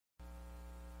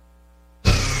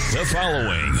The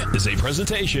following is a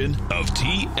presentation of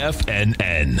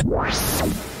TFNN.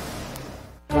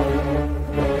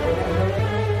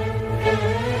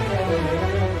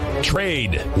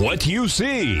 Trade what you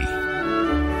see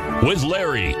with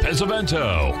Larry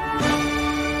Pesavento.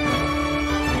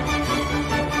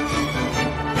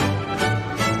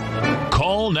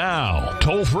 Call now,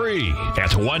 toll free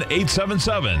at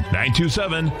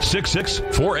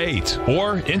 1-877-927-6648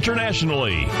 or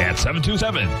internationally at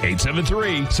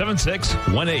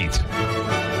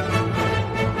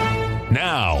 727-873-7618.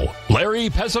 Now, Larry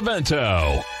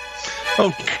Pesavento.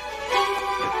 Okay.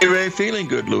 Hey, Ray, feeling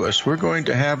good, Lewis. We're going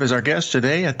to have as our guest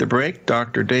today at the break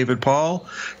Dr. David Paul.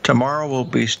 Tomorrow will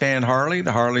be Stan Harley,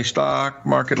 the Harley Stock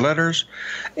Market Letters.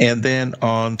 And then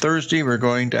on Thursday, we're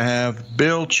going to have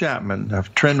Bill Chapman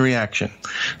of Trend Reaction.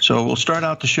 So we'll start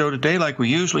out the show today like we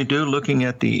usually do, looking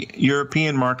at the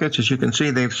European markets. As you can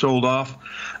see, they've sold off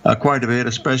quite a bit,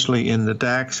 especially in the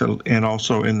DAX and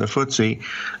also in the FTSE.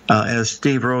 As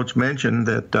Steve Rhodes mentioned,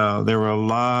 that there were a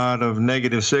lot of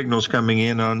negative signals coming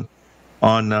in on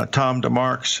Tom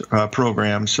DeMarc's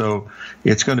program, so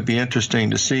it's going to be interesting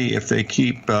to see if they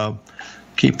keep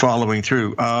following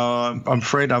through. I'm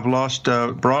afraid I've lost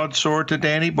broadsword to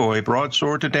Danny Boy.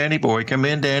 Broadsword to Danny Boy. Come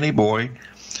in, Danny Boy.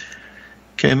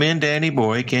 Come in, Danny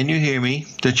Boy. Can you hear me?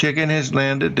 The chicken has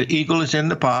landed. The eagle is in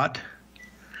the pot.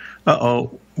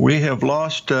 Uh-oh. We have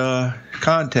lost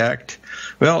contact.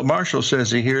 Well, Marshall says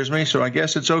he hears me, so I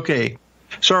guess it's okay.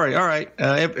 Sorry. All right.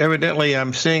 Evidently,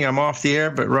 I'm seeing I'm off the air,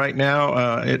 but right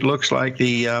now it looks like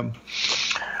the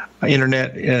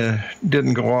internet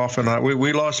didn't go off. And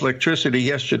we lost electricity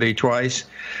yesterday twice.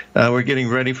 We're getting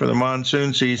ready for the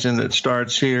monsoon season that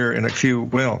starts here in a few,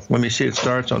 well, let me see, it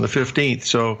starts on the 15th.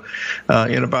 So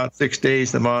in about 6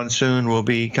 days, the monsoon will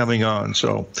be coming on.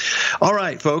 So, all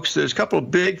right, folks, there's a couple of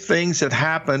big things that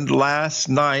happened last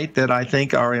night that I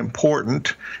think are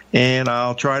important, and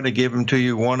I'll try to give them to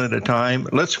you one at a time.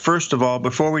 Let's, first of all,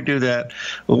 before we do that,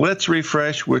 let's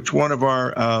refresh which one of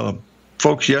our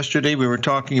folks yesterday we were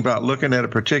talking about looking at a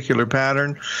particular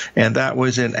pattern, and that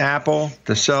was in Apple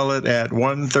to sell it at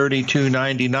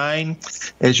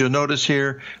 $132.99. As you'll notice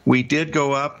here, we did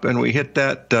go up and we hit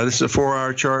that. This is a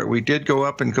 4-hour chart. We did go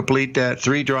up and complete that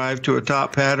 3 drive to a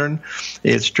top pattern.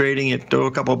 It's trading at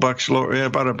a couple bucks lower,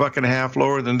 about $1.50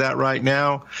 lower than that right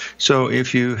now. So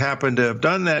if you happen to have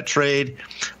done that trade,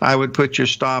 I would put your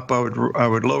stop. I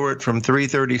would lower it from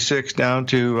 336 down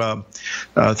to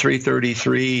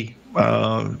 333.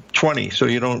 20, so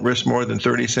you don't risk more than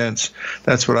 30 cents.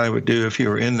 That's what I would do if you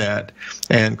were in that.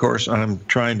 And of course, I'm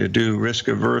trying to do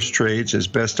risk-averse trades as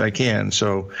best I can.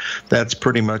 So that's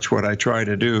pretty much what I try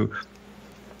to do.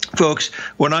 Folks,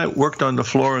 when I worked on the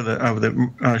floor of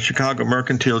the Chicago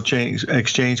Mercantile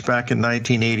Exchange back in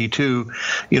 1982,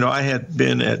 I had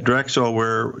been at Drexel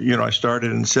where, I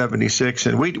started in 76,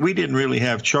 and we didn't really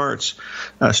have charts,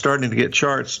 starting to get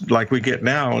charts like we get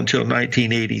now until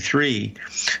 1983,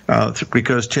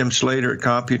 because Tim Slater at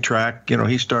CompuTrack,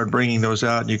 he started bringing those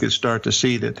out, and you could start to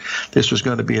see that this was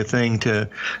going to be a thing to,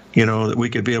 that we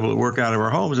could be able to work out of our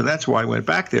homes, and that's why I went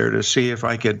back there to see if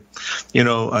I could,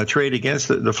 trade against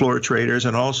the floor traders,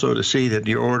 and also to see that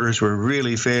the orders were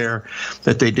really fair,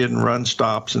 that they didn't run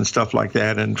stops and stuff like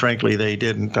that. And frankly, they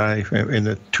didn't. In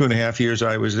the 2.5 years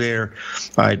I was there,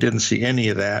 I didn't see any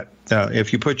of that.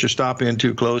 If you put your stop in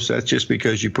too close, that's just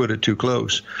because you put it too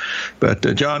close. But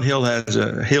John Hill has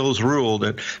a Hill's rule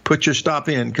that put your stop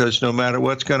in, because no matter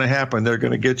what's going to happen, they're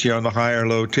going to get you on the high or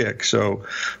low tick. So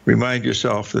remind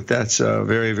yourself that that's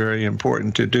very, very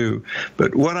important to do.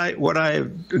 But what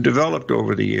I've developed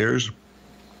over the years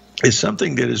is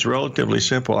something that is relatively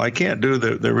simple. I can't do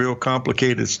the real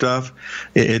complicated stuff.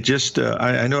 It just,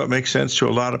 I know it makes sense to a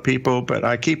lot of people, but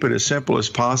I keep it as simple as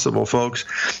possible, folks.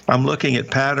 I'm looking at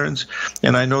patterns,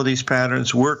 and I know these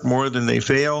patterns work more than they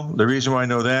fail. The reason why I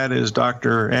know that is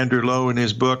Dr. Andrew Lowe, in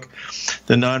his book,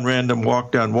 The Non-Random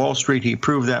Walk Down Wall Street, he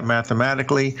proved that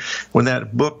mathematically. When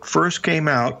that book first came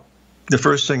out, the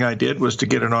first thing I did was to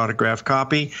get an autographed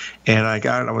copy, and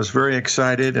I was very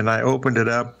excited, and I opened it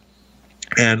up.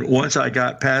 And once I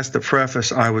got past the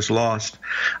preface, I was lost.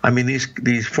 I mean,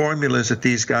 these formulas that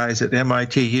these guys at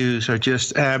MIT use are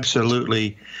just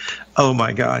absolutely, oh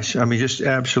my gosh, I mean, just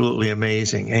absolutely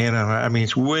amazing. And I mean,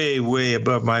 it's way, way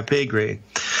above my pay grade.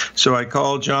 So I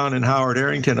called John and Howard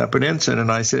Arrington up at Ensign, and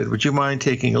I said, would you mind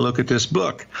taking a look at this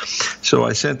book? So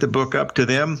I sent the book up to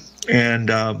them, and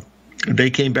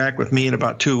they came back with me in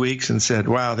about 2 weeks and said,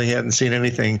 wow, they hadn't seen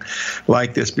anything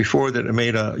like this before, that it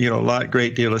made a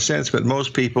great deal of sense, but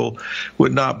most people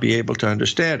would not be able to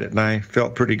understand it. And I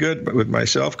felt pretty good with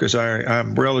myself because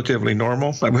I'm relatively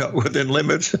normal. I'm within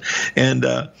limits. And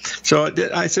so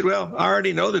I said, well, I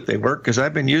already know that they work because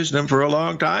I've been using them for a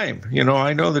long time.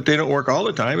 I know that they don't work all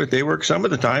the time, but they work some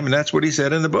of the time. And that's what he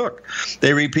said in the book.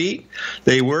 They repeat,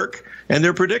 they work, and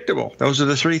they're predictable. Those are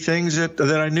the three things that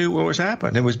I knew what was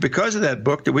happening. It was because of that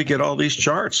book that we get all these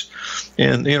charts,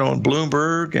 and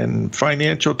Bloomberg and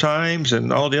Financial Times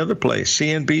and all the other places,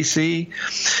 CNBC.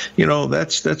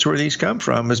 That's where these come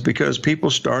from, is because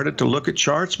people started to look at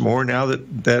charts more now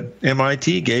that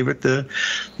MIT gave it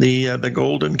the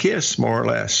golden kiss, more or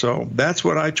less. So that's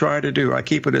what I try to do. I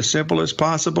keep it as simple as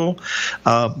possible.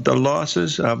 The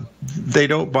losses, they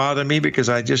don't bother me because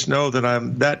I just know that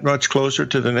I'm that much closer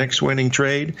to the next winning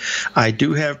trade. I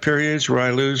do have periods where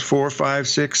I lose 4, 5,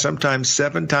 6, sometimes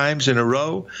 7 times in a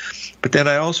row, but then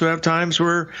I also have times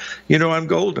where I'm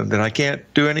golden, that I can't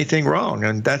do anything wrong,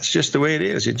 and that's just the way it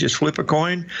is. You just flip a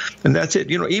coin and that's it.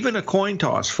 Even a coin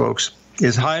toss, folks,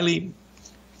 is highly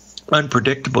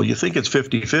unpredictable. You think it's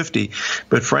 50-50,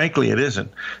 but frankly it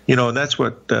isn't. And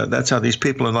that's how these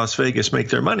people in Las Vegas make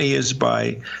their money, is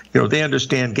by they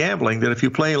understand gambling, that if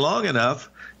you play long enough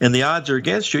and the odds are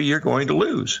against you, you're going to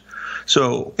lose.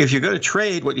 So if you're going to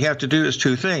trade, what you have to do is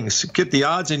 2 things. Get the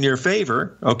odds in your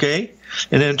favor, okay,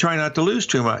 and then try not to lose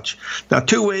too much. Now,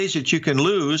 2 ways that you can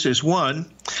lose is,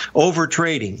 1, over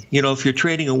trading. If you're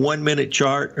trading a 1-minute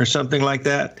chart or something like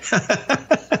that.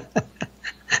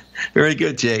 Very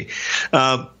good, Jay.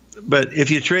 But if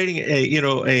you're trading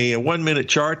a 1-minute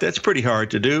chart, that's pretty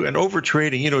hard to do. And over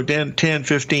trading, 10,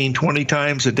 15, 20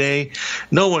 times a day,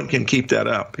 no one can keep that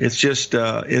up. It's just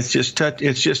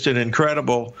an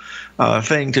incredible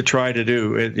thing to try to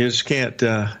do. It just can't.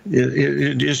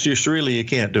 It's just really, you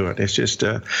can't do it. It's just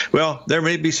well, there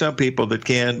may be some people that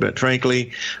can, but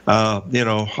frankly,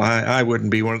 I wouldn't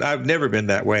be one. I've never been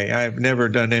that way. I've never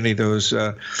done any of those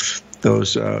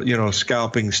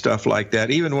scalping stuff like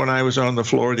that. Even when I was on the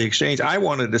floor of the exchange, I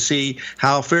wanted to see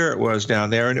how fair it was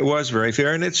down there, and it was very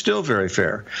fair, and it's still very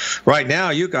fair. Right now,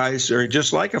 you guys are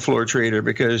just like a floor trader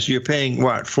because you're paying,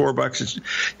 what, $4,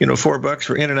 $4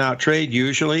 for in and out trade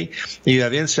usually. You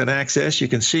have instant access. You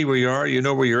can see where you are. You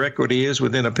know where your equity is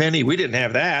within a penny. We didn't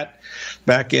have that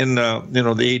back in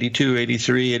the 82,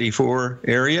 83, 84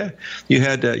 area. You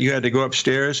had to go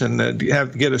upstairs and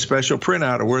have to get a special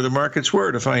printout of where the markets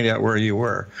were to find out where you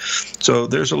were. So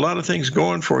there's a lot of things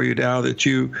going for you now that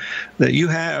you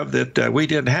have that we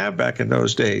didn't have back in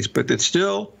those days. But it's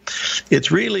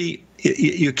really,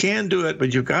 you can do it,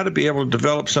 but you've got to be able to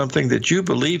develop something that you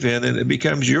believe in, and it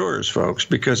becomes yours, folks,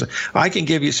 because I can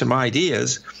give you some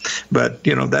ideas, but,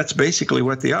 that's basically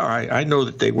what they are. I know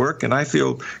that they work, and I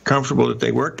feel comfortable that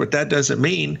they work, but that doesn't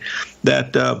mean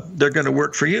that they're going to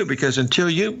work for you, because until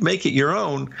you make it your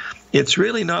own, it's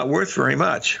really not worth very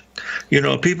much.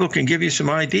 People can give you some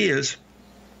ideas.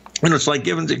 It's like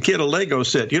giving the kid a Lego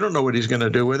set. You don't know what he's going to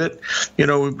do with it.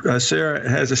 Sarah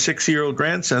has a 6-year-old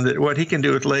grandson that what he can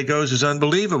do with Legos is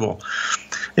unbelievable.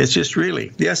 It's just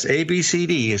really, yes,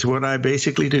 ABCD is what I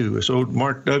basically do. As old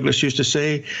Mark Douglas used to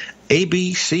say,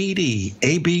 ABCD,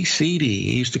 ABCD.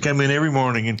 He used to come in every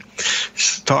morning and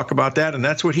talk about that, and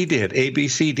that's what he did,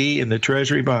 ABCD in the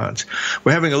Treasury bonds.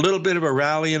 We're having a little bit of a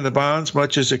rally in the bonds,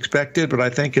 much as expected, but I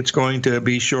think it's going to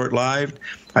be short-lived.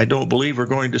 I don't believe we're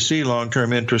going to see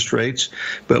long-term interest rates,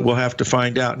 but we'll have to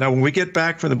find out. Now, when we get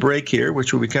back from the break here,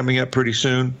 which will be coming up pretty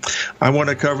soon, I want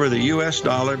to cover the U.S.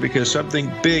 dollar because something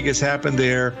big has happened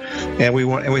there, and we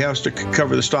have to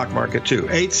cover the stock market too.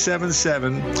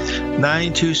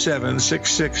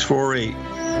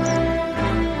 877-927-6648.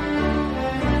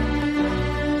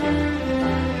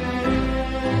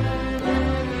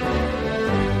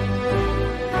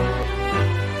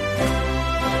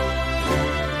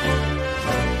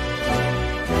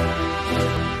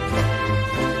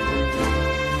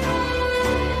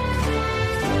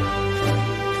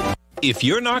 If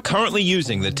you're not currently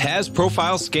using the TAS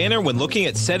Profile Scanner when looking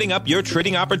at setting up your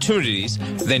trading opportunities,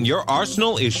 then your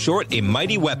arsenal is short a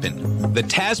mighty weapon. The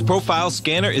TAS Profile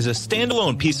Scanner is a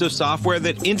standalone piece of software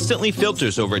that instantly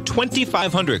filters over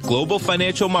 2,500 global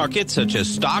financial markets such as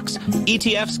stocks,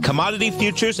 ETFs, commodity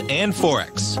futures, and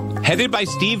Forex. Headed by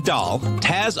Steve Dahl,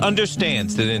 TAS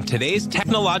understands that in today's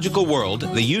technological world,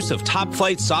 the use of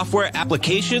top-flight software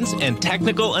applications and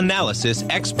technical analysis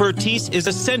expertise is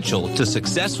essential to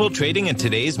successful trading in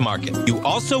today's market. You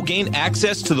also gain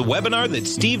access to the webinar that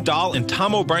Steve Dahl and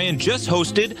Tom O'Brien just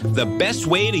hosted, The Best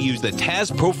Way to Use the TAS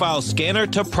Profile Scanner Scanner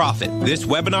to Profit. This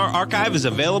webinar archive is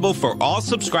available for all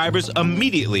subscribers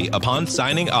immediately upon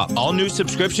signing up. All new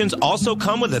subscriptions also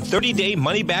come with a 30-day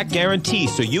money-back guarantee,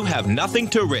 so you have nothing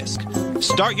to risk.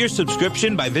 Start your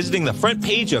subscription by visiting the front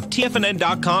page of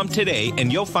TFNN.com today,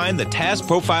 and you'll find the TAS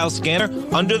Profile Scanner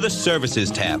under the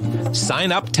Services tab.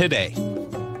 Sign up today.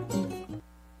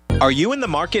 Are you in the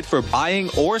market for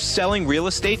buying or selling real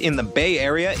estate in the Bay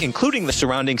Area, including the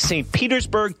surrounding St.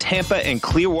 Petersburg, Tampa, and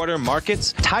Clearwater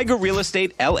markets? Tiger Real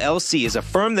Estate LLC is a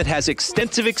firm that has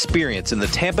extensive experience in the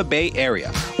Tampa Bay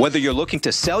area. Whether you're looking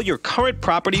to sell your current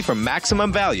property for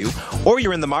maximum value, or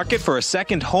you're in the market for a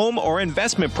second home or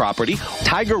investment property,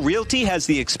 Tiger Realty has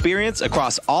the experience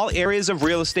across all areas of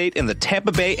real estate in the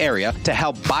Tampa Bay area to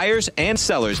help buyers and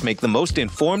sellers make the most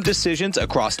informed decisions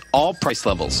across all price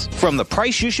levels. From the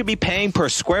price you should be paying per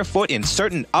square foot in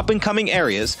certain up-and-coming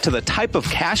areas to the type of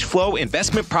cash flow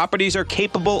investment properties are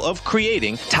capable of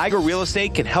creating, Tiger Real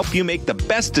Estate can help you make the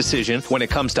best decision when it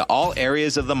comes to all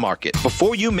areas of the market.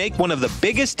 Before you make one of the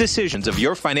biggest decisions of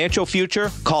your financial future,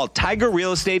 call Tiger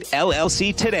Real Estate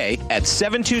LLC today at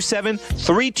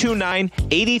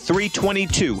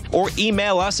 727-329-8322 or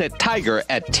email us at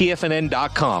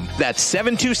tiger@tfnn.com. That's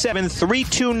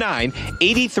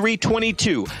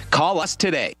 727-329-8322. Call us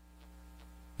today.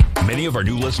 Many of our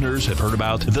new listeners have heard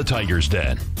about The Tiger's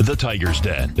Den. The Tiger's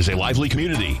Den is a lively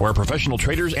community where professional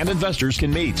traders and investors can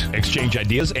meet, exchange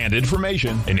ideas and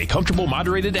information in a comfortable,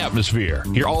 moderated atmosphere.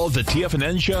 Hear all of the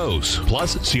TFNN shows,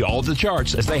 plus see all of the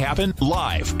charts as they happen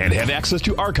live and have access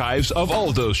to archives of all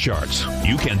of those charts.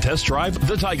 You can test drive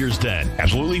The Tiger's Den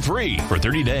absolutely free for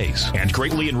 30 days and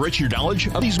greatly enrich your knowledge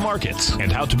of these markets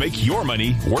and how to make your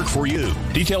money work for you.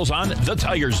 Details on The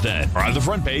Tiger's Den are on the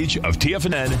front page of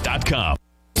TFNN.com.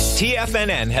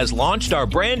 TFNN has launched our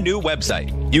brand new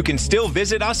website. You can still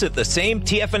visit us at the same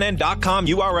TFNN.com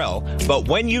URL, but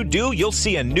when you do, you'll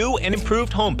see a new and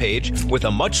improved homepage with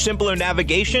a much simpler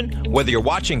navigation, whether you're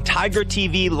watching Tiger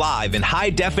TV live in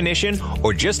high definition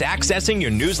or just accessing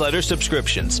your newsletter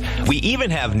subscriptions. We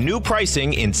even have new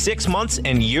pricing in 6 months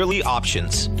and yearly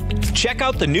options. Check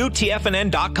out the new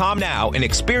TFNN.com now and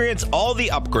experience all the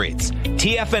upgrades.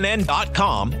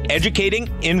 TFNN.com, educating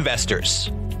investors.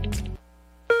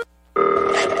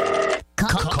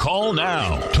 Call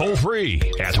now, toll free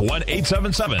at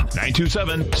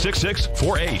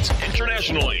 1-877-927-6648.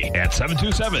 Internationally at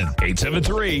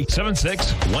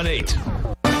 727-873-7618.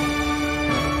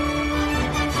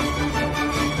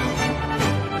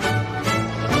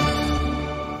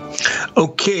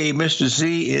 Okay, Mr.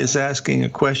 Z is asking a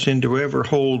question. Do we ever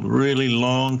hold really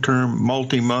long-term,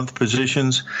 multi-month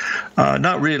positions?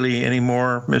 Not really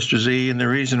anymore, Mr. Z, and the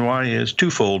reason why is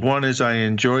twofold. One is I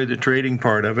enjoy the trading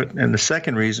part of it, and the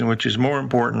second reason, which is more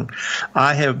important,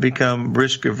 I have become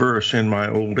risk-averse in my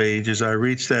old age. As I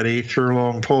reach that 8th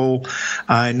furlong pole,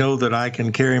 I know that I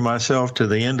can carry myself to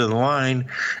the end of the line,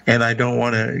 and I don't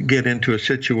want to get into a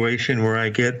situation where I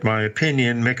get my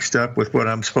opinion mixed up with what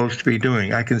I'm supposed to be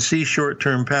doing. I can see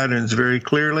short-term patterns very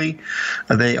clearly.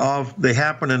 They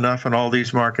happen enough in all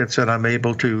these markets that I'm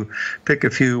able to pick a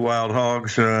few wild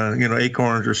hogs,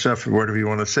 acorns or stuff, or whatever you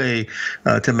want to say,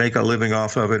 to make a living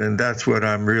off of it, and that's what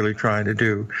I'm really trying to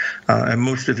do. And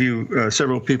most of you,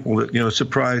 several people that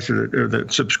surprised or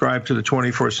that subscribe to the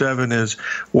 24/7 is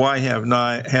why have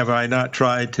I not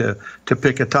tried to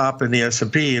pick a top in the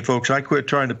S&P? And folks, I quit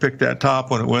trying to pick that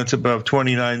top when it went above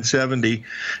 2970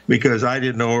 because I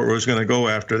didn't know where it was going to go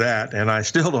after that, and I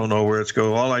still don't know where it's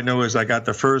going. All I know is I got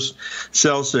the first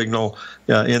sell signal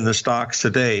in the stocks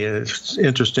today. It's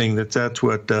interesting that's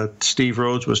what Steve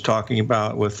Rhodes was talking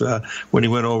about with when he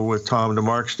went over with Tom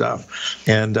DeMark stuff.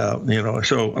 And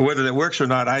so whether that works or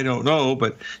not, I don't know.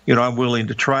 But I'm willing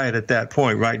to try it at that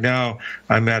point. Right now,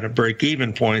 I'm at a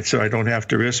break-even point, so I don't have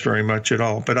to risk very much at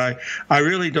all. But I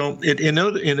really don't.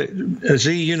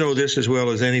 Z, you know this as well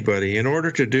as anybody. In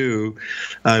order to do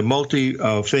a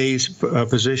multi-phase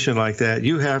position like that,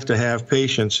 you have to have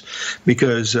patience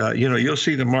because you'll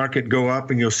see the market go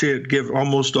up and you'll see it give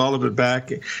almost all of it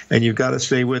back, and you've got to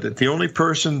stay with it. The only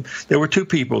person, there were two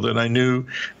people that I knew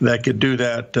that could do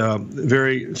that.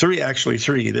 Three.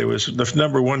 There was the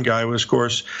number one guy was, of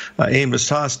course, Amos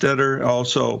Hofstadter.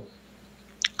 Also,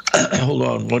 hold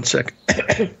on one second.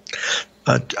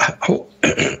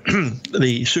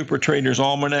 the Super Traders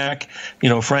Almanac.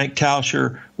 Frank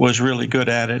Tauscher was really good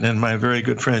at it, and my very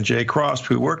good friend Jay Cross,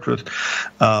 who worked with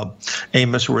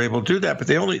Amos, were able to do that. But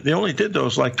they only did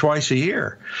those like twice a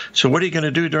year. So what are you going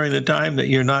to do during the time that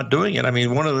you're not doing it? I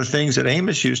mean, one of the things that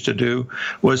Amos used to do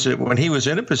was that when he was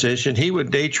in a position, he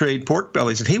would day trade pork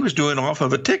bellies, and he was doing off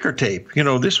of a ticker tape.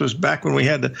 This was back when we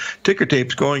had the ticker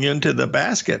tapes going into the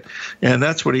basket, and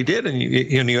that's what he did. And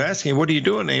you ask him, "What are you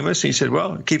doing, Amos?" He said,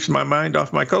 "Well, it keeps my mind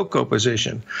off my cocoa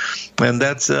position," and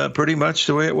that's pretty much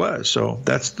the way it was. So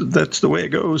that's the way it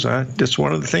goes. That's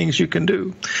one of the things you can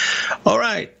do. All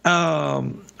right.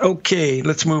 Okay,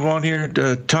 let's move on here.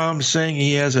 Tom saying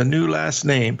he has a new last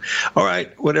name. All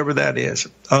right, whatever that is.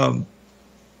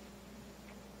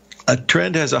 A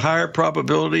trend has a higher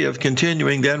probability of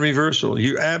continuing than reversal.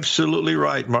 You're absolutely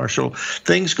right, Marshall.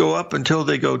 Things go up until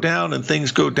they go down, and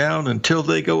things go down until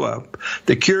they go up.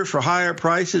 The cure for higher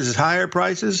prices is higher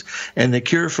prices, and the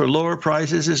cure for lower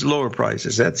prices is lower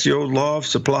prices. That's the old law of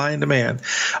supply and demand.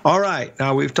 All right,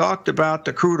 now we've talked about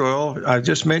the crude oil. I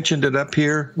just mentioned it up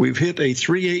here. We've hit a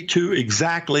 382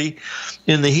 exactly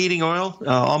in the heating oil,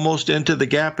 almost into the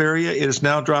gap area. It has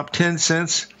now dropped 10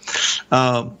 cents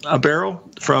a barrel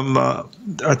from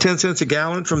 10 cents a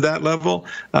gallon from that level.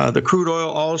 The crude oil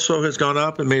also has gone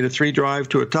up and made a 3 drive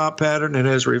to a top pattern and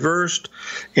has reversed.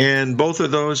 And both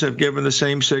of those have given the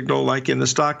same signal, like in the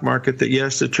stock market, that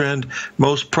yes, the trend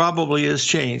most probably has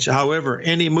changed. However,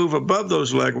 any move above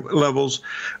those levels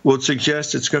would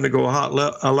suggest it's going to go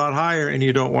a lot higher, and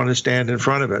you don't want to stand in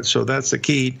front of it. So that's the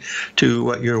key to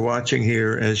what you're watching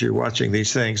here as you're watching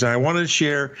these things. I want to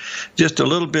share just a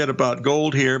little bit about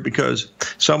gold here, because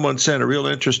someone sent a real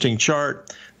interesting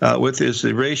chart with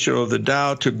the ratio of the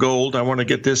Dow to gold. I want to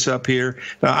get this up here.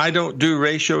 Now, I don't do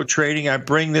ratio trading. I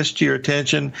bring this to your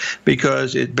attention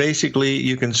because it basically,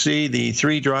 you can see the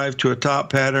 3 drive to a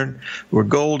top pattern where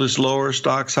gold is lower,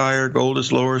 stocks higher, gold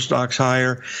is lower, stocks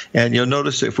higher. And you'll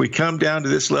notice if we come down to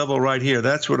this level right here,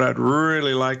 that's what I'd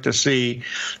really like to see,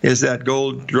 is that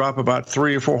gold drop about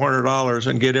 $300 or $400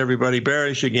 and get everybody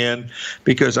bearish again,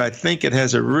 because I think it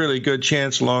has a really good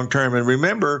chance long term. And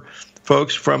remember,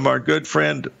 folks, from our good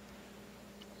friend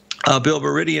Bill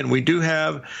Meridian, we do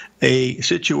have a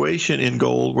situation in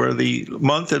gold where the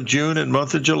month of June and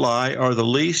month of July are the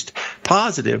least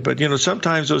positive. But,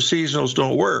 sometimes those seasonals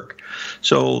don't work.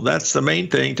 So that's the main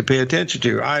thing to pay attention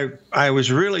to. I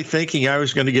was really thinking I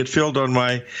was going to get filled on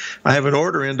I have an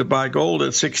order in to buy gold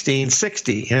at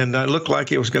 1660, and it looked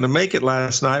like it was going to make it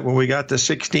last night when we got to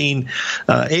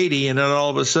 1680, and then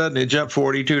all of a sudden it jumped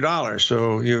 $42.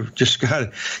 So you've just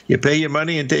you pay your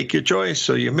money and take your choice.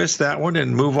 So you miss that one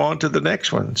and move on to the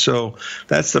next one. So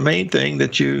that's the main thing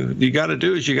that you got to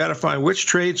do, is you got to find which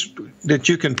trades that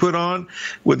you can put on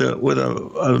with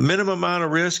a minimum amount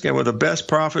of risk and with the best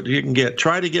profit you can get.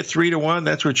 Try to get 3-to-1.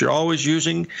 That's what you're always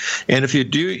using. And if you're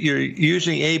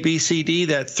using ABCD,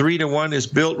 that 3-to-1 is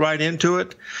built right into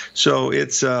it. So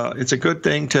it's a good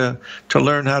thing to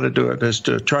learn how to do it, is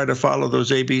to try to follow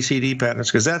those ABCD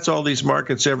patterns, because that's all these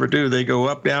markets ever do. They go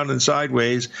up, down, and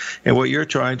sideways. And what you're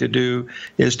trying to do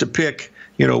is to pick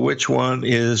which one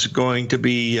is going to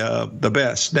be the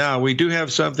best. Now, we do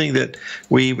have something that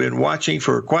we've been watching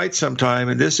for quite some time,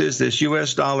 and this is this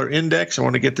U.S. dollar index. I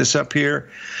want to get this up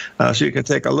here so you can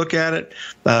take a look at it.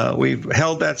 We've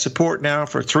held that support now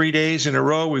for 3 days in a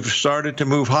row. We've started to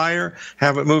move higher.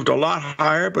 Haven't moved a lot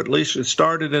higher, but at least it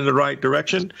started in the right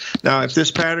direction. Now, if this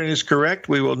pattern is correct,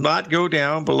 we will not go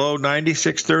down below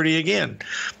 96.30 again.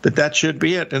 That should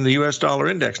be it in the U.S. dollar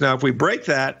index. Now, if we break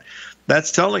that,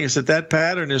 that's telling us that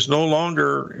pattern is no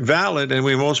longer valid, and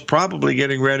we're most probably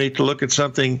getting ready to look at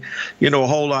something, a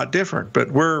whole lot different.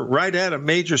 But we're right at a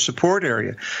major support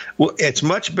area. Well, it's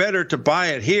much better to buy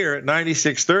it here at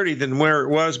 96.30 than where it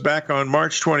was back on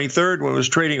March 23rd when it was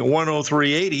trading at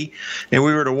 103.80, and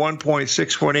we were at a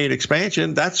 1.618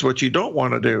 expansion. That's what you don't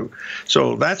want to do.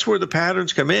 So that's where the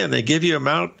patterns come in. They give you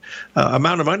amount of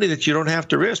money that you don't have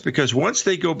to risk, because once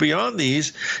they go beyond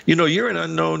these, you're in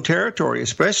unknown territory,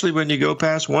 especially when you go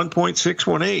past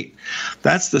 1.618.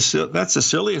 That's the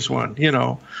silliest one,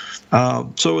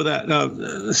 So with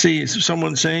that, see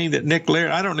someone saying that Nick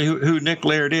Laird, I don't know who Nick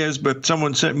Laird is, but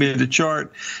someone sent me the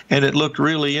chart and it looked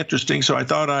really interesting. So I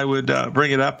thought I would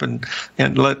bring it up and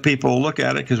let people look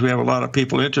at it, because we have a lot of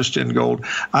people interested in gold.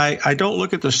 I don't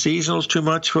look at the seasonals too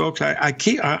much, folks.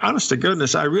 I honest to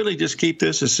goodness, I really just keep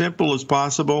this as simple as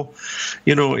possible.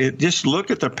 Just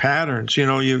look at the patterns.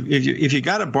 If you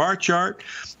got a bar chart,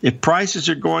 if prices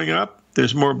are going up,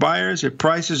 there's more buyers. If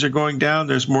prices are going down,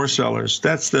 there's more sellers.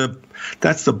 That's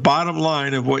the bottom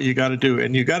line of what you got to do.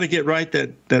 And you got to get right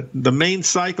that the main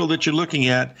cycle that you're looking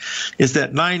at is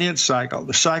that 9-inch cycle,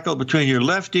 the cycle between your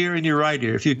left ear and your right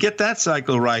ear. If you get that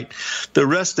cycle right, the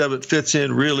rest of it fits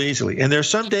in real easily. And there's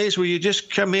some days where you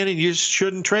just come in and you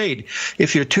shouldn't trade.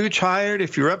 If you're too tired,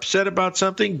 if you're upset about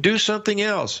something, do something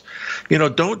else.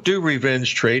 Don't do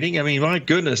revenge trading. I mean, my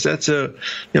goodness, that's a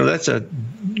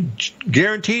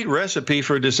guaranteed recipe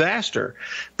for disaster.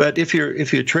 But if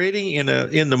you're trading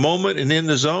in the moment and in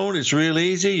the zone, it's real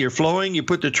easy. You're flowing, you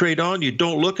put the trade on, you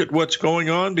don't look at what's going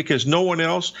on because no one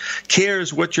else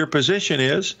cares what your position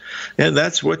is, and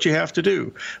that's what you have to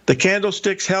do. The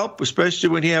candlesticks help, especially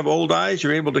when you have old eyes.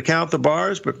 You're able to count the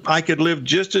bars, but I could live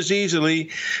just as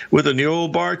easily with a new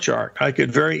old bar chart. I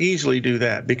could very easily do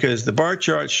that because the bar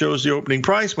chart shows the opening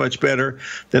price much better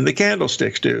than the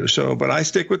candlesticks do. But I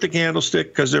stick with the candlestick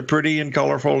because they're pretty and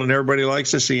colorful and everybody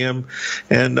likes to see them,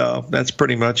 and that's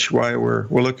pretty much why we're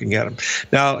looking at them.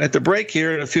 Now, at the break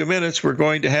here in a few minutes, we're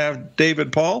going to have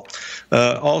David Paul,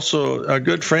 also a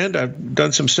good friend. I've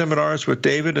done some seminars with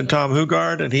David and Tom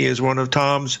Hugard, and he is one of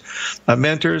Tom's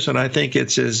mentors, and I think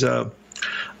it's his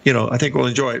I think we'll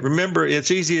enjoy it. Remember,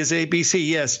 it's easy as ABC.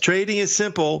 Yes, trading is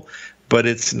simple, but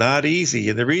it's not easy.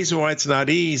 And the reason why it's not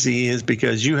easy is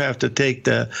because you have to take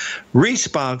the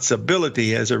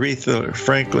responsibility, as Aretha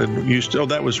Franklin used to. Oh,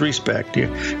 that was respect. Yeah.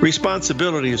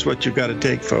 Responsibility is what you've got to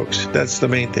take, folks. That's the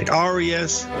main thing.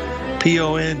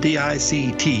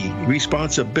 RESPONDICT,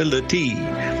 responsibility.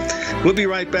 We'll be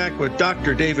right back with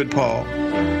Dr. David Paul.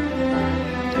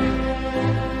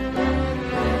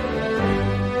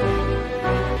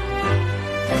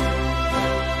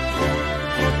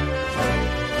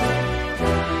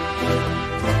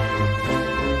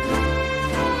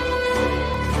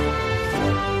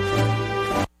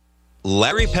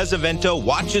 Larry Pesavento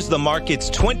watches the markets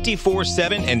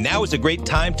 24/7, and now is a great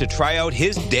time to try out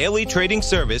his daily trading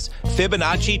service,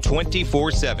 Fibonacci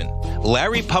 24/7.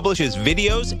 Larry publishes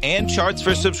videos and charts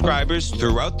for subscribers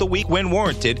throughout the week when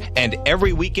warranted, and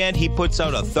every weekend he puts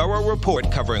out a thorough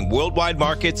report covering worldwide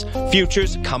markets,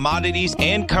 futures, commodities,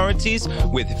 and currencies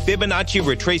with Fibonacci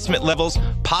retracement levels,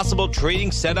 possible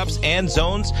trading setups and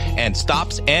zones, and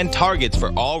stops and targets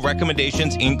for all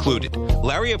recommendations included.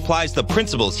 Larry applies the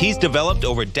principles he's developed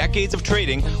over decades of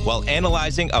trading while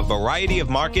analyzing a variety of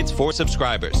markets for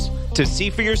subscribers. To see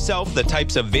for yourself the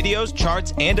types of videos,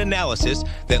 charts, and analysis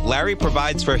that Larry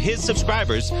provides for his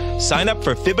subscribers, sign up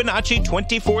for Fibonacci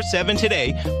 24/7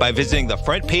 today by visiting the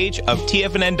front page of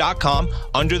TFNN.com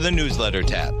under the newsletter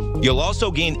tab. You'll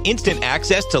also gain instant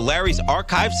access to Larry's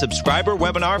archived subscriber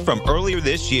webinar from earlier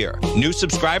this year. New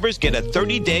subscribers get a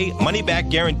 30-day money-back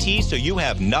guarantee, so you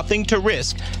have nothing to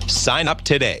risk. Sign up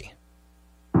today.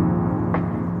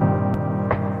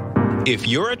 If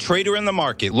you're a trader in the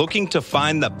market looking to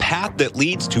find the path that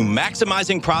leads to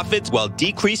maximizing profits while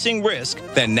decreasing risk,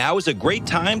 then now is a great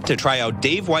time to try out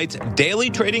Dave White's daily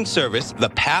trading service, The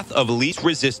Path of Least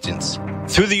Resistance.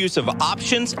 Through the use of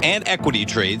options and equity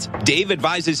trades, Dave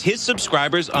advises his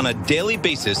subscribers on a daily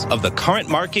basis of the current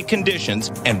market conditions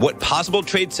and what possible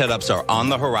trade setups are on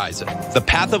the horizon. The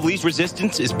Path of Least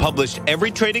Resistance is published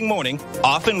every trading morning,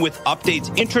 often with updates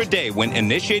intraday when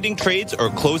initiating trades or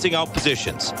closing out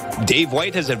positions. Dave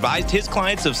White has advised his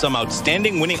clients of some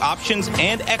outstanding winning options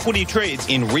and equity trades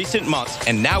in recent months,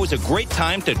 and now is a great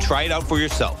time to try it out for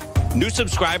yourself. New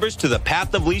subscribers to the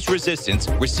Path of Least Resistance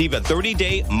receive a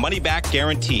 30-day money-back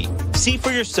guarantee. See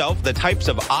for yourself the types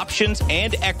of options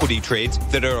and equity trades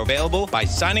that are available by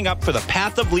signing up for the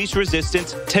Path of Least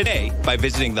Resistance today by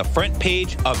visiting the front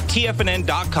page of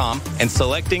TFNN.com and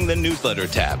selecting the newsletter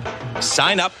tab.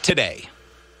 Sign up today.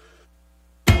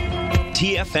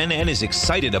 TFNN is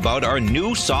excited about our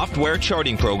new software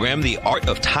charting program, The Art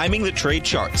of Timing the Trade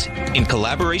Charts. In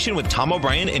collaboration with Tom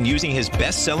O'Brien and using his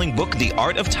best-selling book, The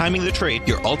Art of Timing the Trade,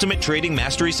 Your Ultimate Trading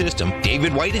Mastery System,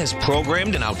 David White has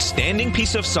programmed an outstanding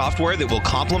piece of software that will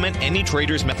complement any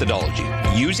trader's methodology.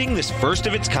 Using this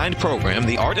first-of-its-kind program,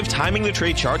 The Art of Timing the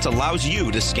Trade Charts allows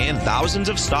you to scan thousands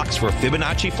of stocks for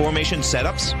Fibonacci formation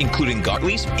setups, including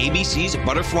Gartleys, ABCs,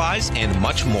 butterflies, and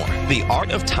much more. The Art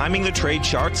of Timing the Trade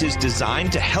Charts is designed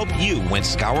to help you when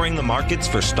scouring the markets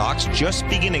for stocks just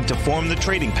beginning to form the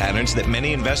trading patterns that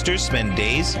many investors spend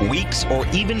days, weeks, or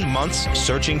even months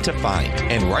searching to find.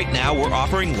 And right now, we're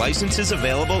offering licenses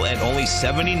available at only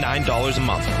 $79 a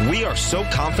month. We are so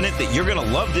confident that you're going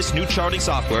to love this new charting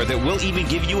software that will even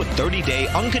give you a 30-day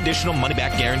unconditional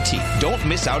money-back guarantee. Don't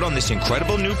miss out on this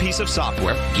incredible new piece of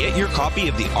software. Get your copy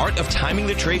of The Art of Timing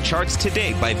the Trade Charts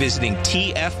today by visiting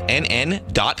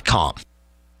TFNN.com.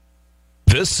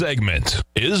 This segment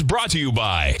is brought to you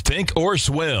by Think or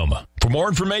Swim. For more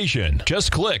information, just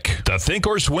click the Think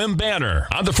or Swim banner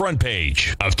on the front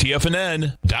page of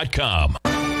TFNN.com.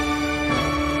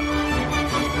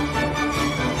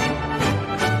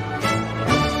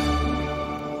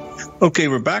 Okay,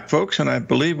 we're back, folks, and I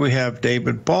believe we have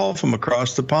David Paul from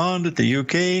across the pond at the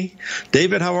UK.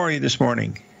 David, how are you this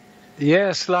morning?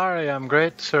 Yes, Larry, I'm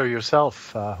great, sir.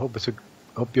 Yourself?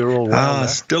 Hope you're all well.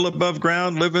 Still above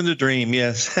ground, living the dream,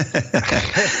 yes.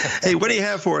 Hey, what do you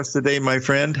have for us today, my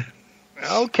friend?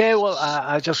 Okay, well,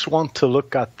 I just want to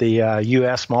look at the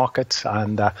U.S. markets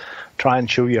and try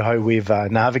and show you how we've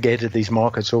navigated these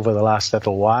markets over the last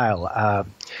little while.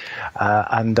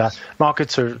 And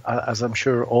markets are, as I'm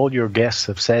sure all your guests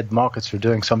have said, markets are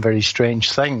doing some very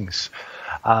strange things.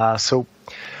 So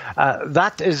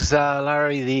that is,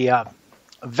 Larry, the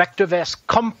VectorVest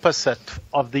composite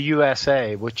of the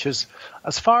USA, which is,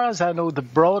 as far as I know, the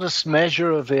broadest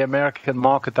measure of the American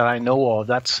market that I know of.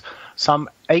 That's some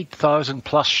 8,000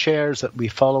 plus shares that we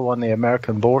follow on the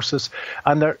American bourses,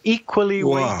 and they're equally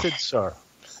weighted, sir.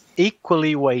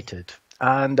 Equally weighted.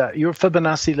 And your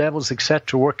Fibonacci levels,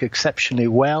 etc., work exceptionally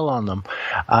well on them.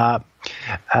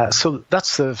 So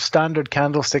that's the standard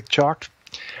candlestick chart.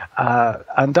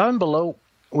 And down below,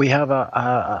 we have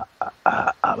a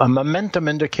momentum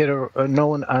indicator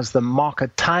known as the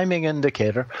market timing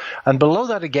indicator. And below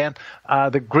that again,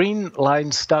 the green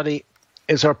line study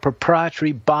is our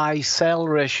proprietary buy-sell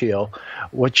ratio,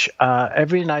 which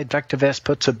every night VectorVest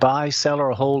puts a buy, sell,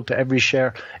 or hold to every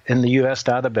share in the US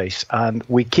database. And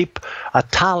we keep a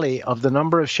tally of the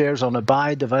number of shares on a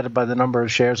buy divided by the number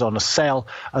of shares on a sell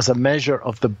as a measure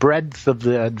of the breadth of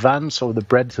the advance or the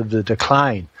breadth of the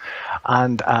decline.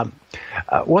 And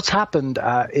what's happened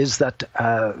is that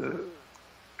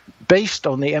based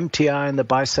on the MTI and the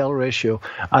buy-sell ratio,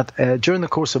 during the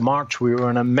course of March, we were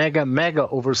in a mega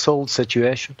oversold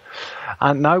situation.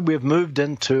 And now we've moved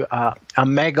into a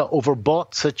mega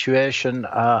overbought situation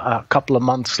a couple of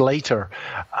months later.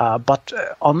 But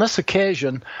on this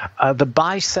occasion, the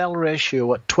buy-sell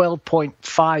ratio at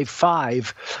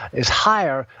 12.55 is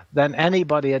higher than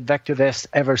anybody at VectorVest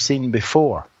ever seen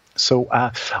before. So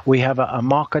we have a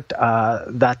market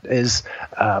that is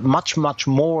much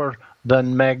more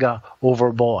than mega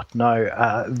overbought.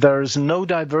 Now, there's no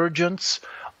divergence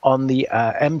on the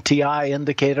MTI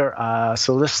indicator,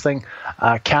 so this thing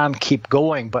can keep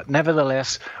going. But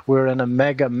nevertheless, we're in a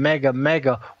mega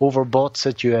overbought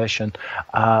situation.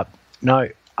 Now,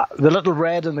 the little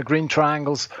red and the green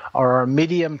triangles are our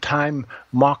medium time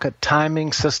market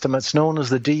timing system. It's known as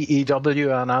the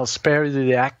DEW, and I'll spare you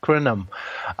the acronym.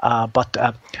 But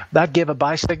that gave a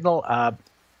buy signal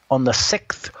on the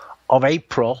 6th of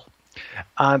April.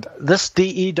 And this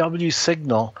DEW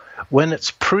signal, when it's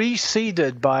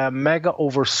preceded by a mega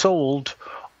oversold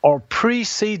or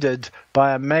preceded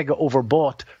by a mega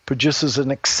overbought, produces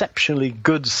an exceptionally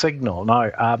good signal.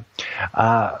 Now,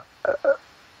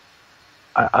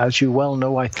 as you well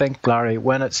know, I think, Larry,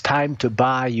 when it's time to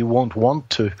buy, you won't want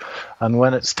to. And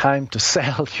when it's time to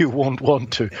sell, you won't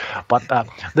want to. But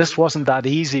this wasn't that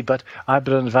easy. But I've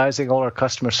been advising all our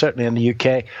customers, certainly in the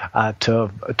UK, to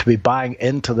be buying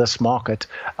into this market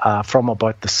from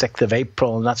about the 6th of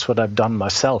April. And that's what I've done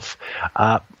myself.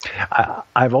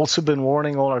 I've also been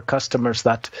warning all our customers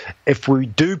that if we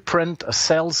do print a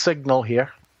sell signal here,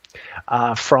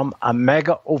 from a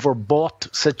mega overbought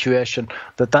situation,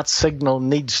 that signal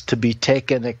needs to be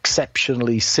taken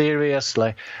exceptionally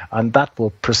seriously, and that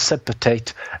will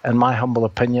precipitate, in my humble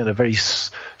opinion, a very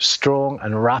strong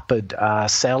and rapid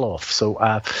sell-off. So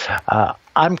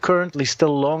I'm currently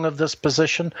still long of this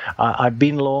position. I've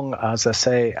been long, as I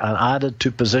say, and added 2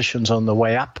 positions on the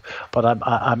way up, but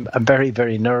I'm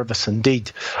very nervous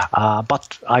indeed.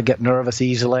 But I get nervous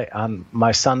easily, and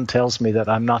my son tells me that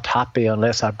I'm not happy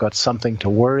unless I've got something to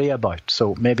worry about.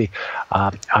 So maybe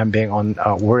I'm being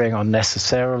worrying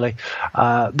unnecessarily.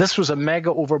 This was a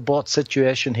mega overbought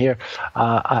situation here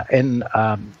in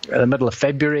the middle of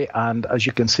February, and as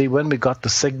you can see, when we got the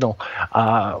signal,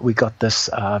 we got this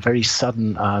very sudden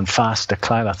and fast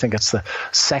decline. I think it's the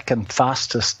second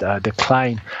fastest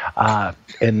decline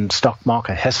in stock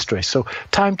market history. So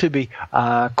time to be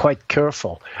quite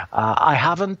careful. I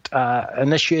haven't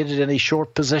initiated any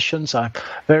short positions. I'm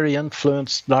very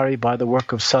influenced, Larry, by the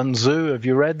work of Sun Tzu. Have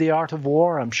you read The Art of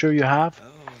War? I'm sure you have.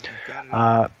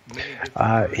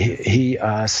 He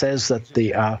says that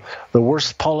the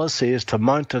worst policy is to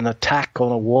mount an attack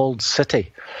on a walled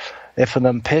city. If an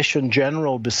impatient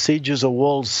general besieges a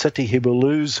walled city, he will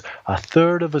lose a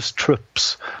third of his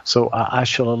troops. So I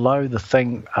shall allow the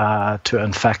thing to,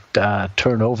 in fact,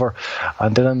 turn over.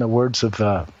 And then in the words of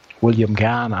William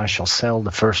Gann, I shall sell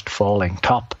the first falling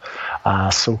top.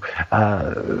 This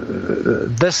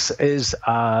is,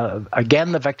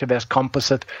 again, the VectorVest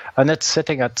composite, and it's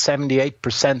sitting at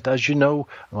 78%. As you know,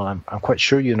 well, I'm quite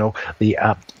sure you know, the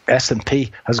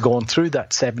S&P has gone through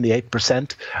that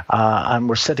 78%, and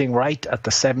we're sitting right at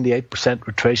the 78%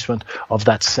 retracement of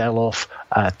that sell-off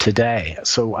today.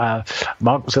 So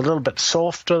market was a little bit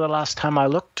softer the last time I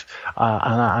looked,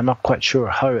 and I'm not quite sure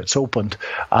how it's opened,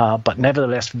 but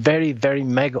nevertheless, very, very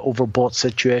mega overbought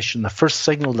situation. The first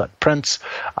signal that prints,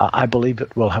 I believe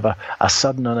it will have a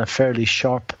sudden and a fairly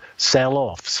sharp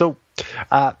sell-off. So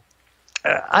at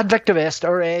VectorVest,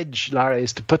 our edge, Larry,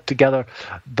 is to put together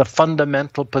the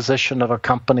fundamental position of a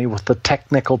company with the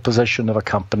technical position of a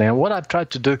company. And what I've tried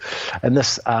to do in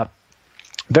this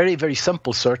very, very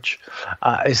simple search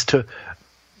is to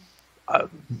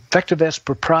VectorVest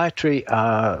proprietary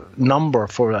number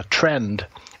for a trend.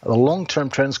 The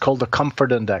long-term trend is called the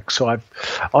comfort index. So I've,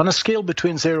 on a scale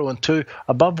between 0 and 2,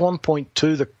 above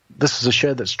 1.2, this is a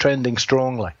share that's trending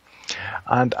strongly.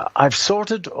 And I've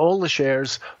sorted all the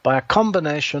shares by a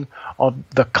combination of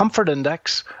the comfort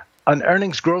index and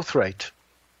earnings growth rate.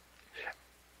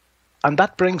 And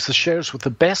that brings the shares with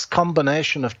the best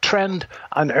combination of trend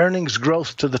and earnings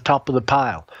growth to the top of the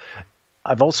pile.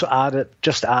 I've also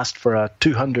just asked for a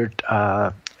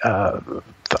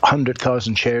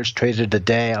 100,000 shares traded a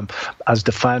day, as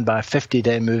defined by a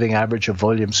 50-day moving average of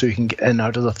volume, so you can get in and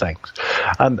out of the things.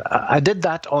 And I did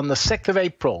that on the 6th of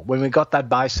April when we got that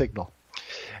buy signal.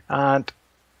 And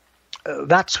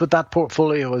that's what that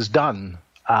portfolio has done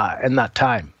in that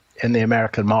time in the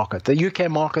American market. The UK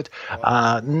market,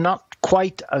 not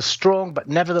quite as strong, but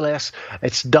nevertheless,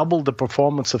 it's doubled the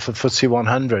performance of the FTSE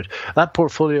 100. That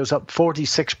portfolio is up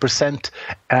 46%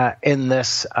 in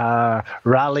this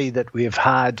rally that we've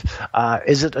had.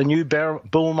 Is it a new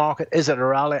bull market? Is it a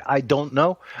rally? I don't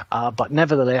know. But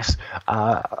nevertheless,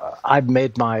 I've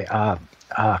made my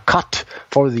cut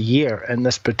for the year in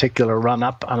this particular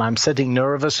run-up, and I'm sitting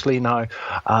nervously now,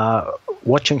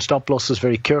 watching stop losses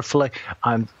very carefully.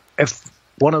 If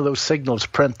one of those signals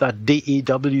print, that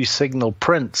DEW signal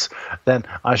prints, then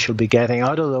I shall be getting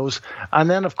out of those.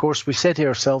 And then, of course, we say to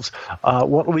ourselves,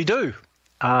 what will we do?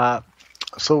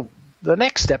 So the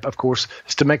next step, of course,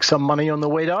 is to make some money on the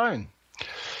way down.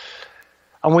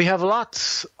 And we have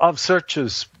lots of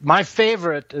searches. My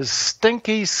favorite is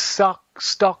stinky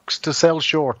stocks to sell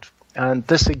short. And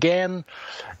this, again,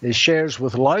 is shares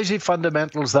with lousy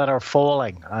fundamentals that are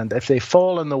falling. And if they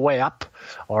fall on the way up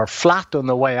or flat on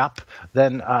the way up,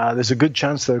 then there's a good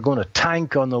chance they're going to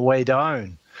tank on the way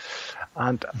down.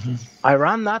 And I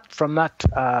ran that from that.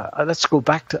 Let's go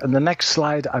back to in the next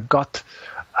slide. I've got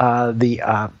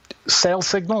the sell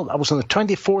signal. That was on the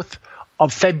 24th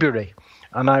of February.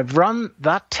 And I've run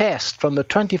that test from the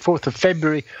 24th of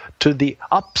February to the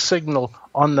up signal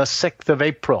on the 6th of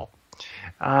April.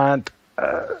 And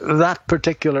that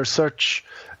particular search,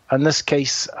 in this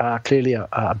case, clearly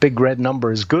a big red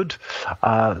number is good.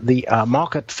 The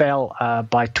market fell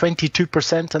by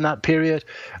 22% in that period,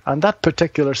 and that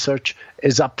particular search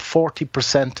is up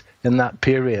 40% in that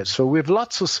period. So we have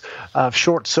lots of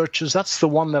short searches. That's the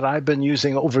one that I've been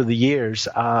using over the years.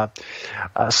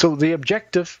 So the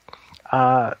objective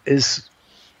is,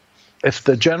 if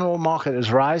the general market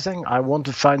is rising, I want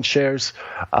to find shares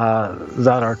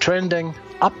that are trending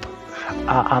up, and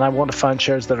I want to find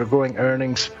shares that are growing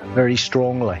earnings very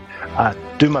strongly.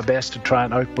 Do my best to try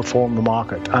and outperform the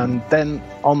market. And then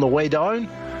on the way down,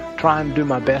 try and do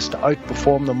my best to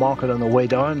outperform the market on the way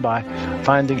down by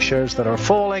finding shares that are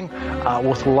falling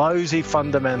with lousy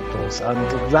fundamentals. And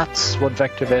that's what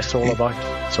VectorVest is all about.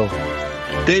 So,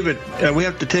 David, we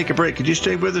have to take a break. Could you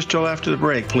stay with us till after the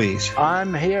break, please?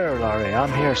 I'm here, Larry.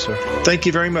 I'm here, sir. Thank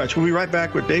you very much. We'll be right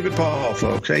back with David Paul,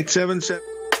 folks. 877.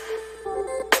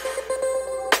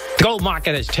 The gold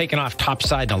market has taken off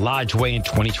topside in a large way in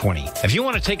 2020. If you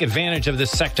want to take advantage of this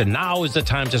sector, now is the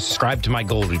time to subscribe to my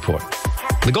gold report.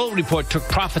 The gold report took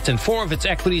profits in 4 of its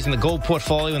equities in the gold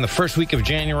portfolio in the first week of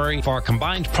January for a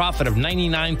combined profit of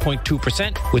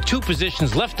 99.2%, with 2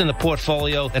 positions left in the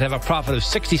portfolio that have a profit of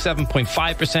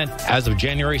 67.5% as of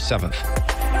January 7th.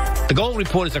 The gold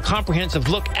report is a comprehensive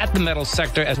look at the metals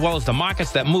sector as well as the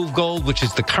markets that move gold, which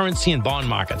is the currency and bond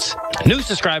markets. New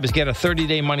subscribers get a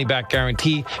 30-day money-back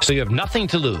guarantee, so you have nothing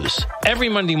to lose. Every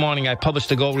Monday morning, I publish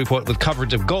the gold report with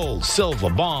coverage of gold, silver,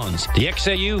 bonds, the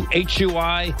XAU,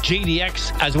 HUI,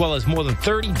 JDX, as well as more than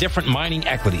 30 different mining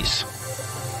equities.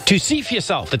 To see for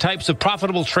yourself the types of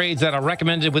profitable trades that are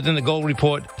recommended within the gold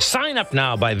report, sign up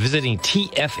now by visiting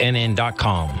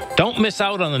TFNN.com. Don't miss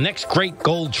out on the next great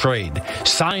gold trade.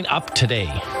 Sign up today.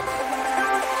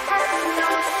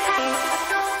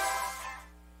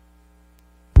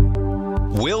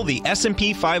 Will the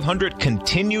S&P 500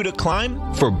 continue to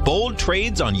climb? For bold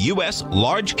trades on U.S.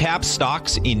 large cap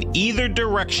stocks in either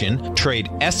direction, trade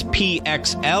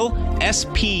SPXL,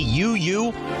 SPUU,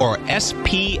 or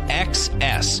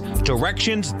SPXS.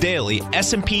 Directions Daily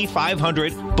S&P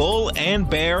 500 Bull and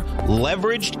Bear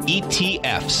Leveraged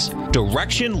ETFs.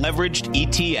 Direction Leveraged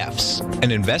ETFs.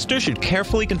 An investor should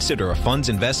carefully consider a fund's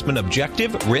investment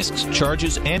objective, risks,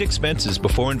 charges, and expenses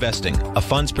before investing. A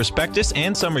fund's prospectus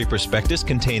and summary prospectus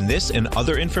contain this and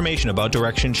other information about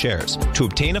Direction shares. To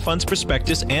obtain a fund's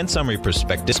prospectus and summary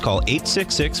prospectus, call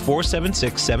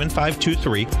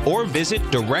 866-476-7523 or visit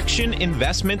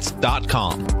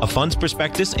directioninvestments.com. A fund's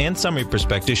prospectus and summary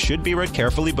prospectus should be read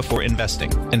carefully before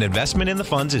investing. An investment in the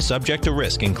funds is subject to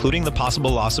risk, including the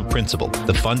possible loss of principal.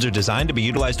 The funds are designed to be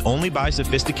utilized only by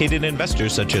sophisticated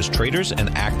investors such as traders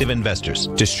and active investors.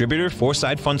 Distributor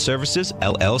Foreside Fund Services,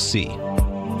 LLC.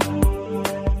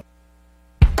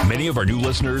 Many of our new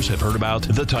listeners have heard about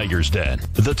the Tiger's Den.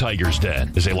 The Tiger's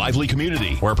Den is a lively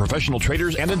community where professional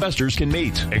traders and investors can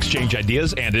meet, exchange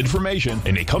ideas and information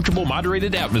in a comfortable,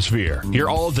 moderated atmosphere. Hear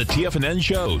all of the TFNN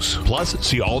shows, plus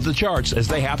see all of the charts as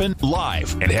they happen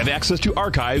live and have access to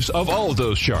archives of all of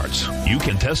those charts. You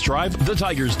can test drive the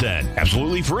Tiger's Den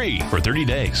absolutely free for 30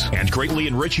 days and greatly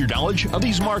enrich your knowledge of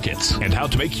these markets and how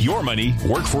to make your money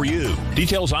work for you.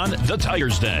 Details on the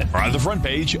Tiger's Den are on the front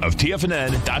page of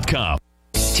TFNN.com.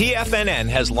 TFNN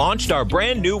has launched our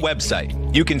brand new website.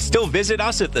 You can still visit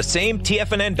us at the same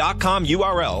TFNN.com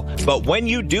URL, but when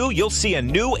you do, you'll see a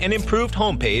new and improved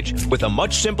homepage with a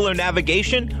much simpler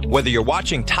navigation, whether you're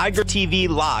watching Tiger TV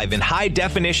live in high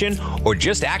definition or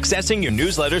just accessing your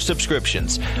newsletter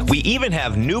subscriptions. We even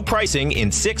have new pricing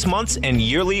in 6 months and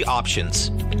yearly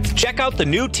options. Check out the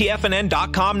new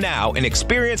TFNN.com now and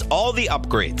experience all the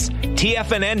upgrades.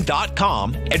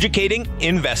 TFNN.com, educating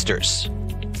investors.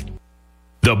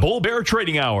 The Bull Bear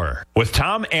Trading Hour with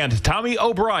Tom and Tommy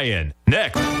O'Brien.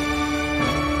 Next.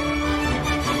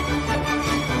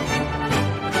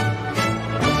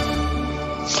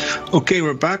 Okay,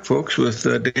 we're back, folks, with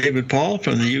David Paul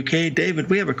from the UK.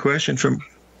 David, we have a question from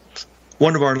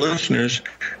one of our listeners,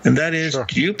 and that is, sure,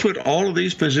 do you put all of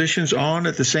these positions on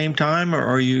at the same time, or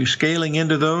are you scaling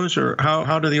into those, or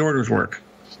how do the orders work?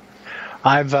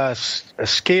 I've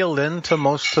scaled into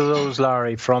most of those,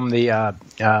 Larry, from the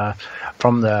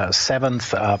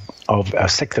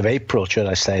 6th of April, should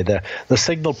I say. The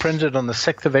signal printed on the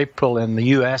 6th of April in the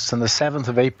US and the 7th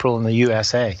of April in the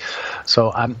USA.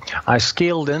 So I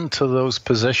scaled into those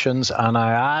positions, and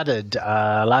I added,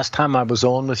 last time I was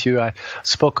on with you, I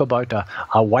spoke about a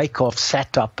Wyckoff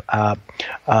setup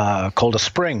called a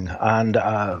spring, and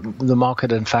the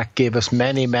market, in fact, gave us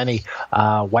many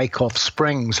Wyckoff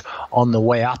springs on the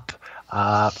way up,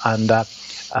 and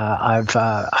I've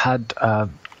had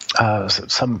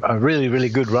some really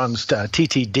good runs.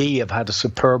 TTD have had a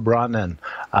superb run in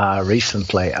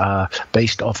recently,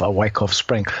 based off a Wyckoff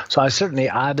spring. So I certainly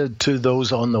added to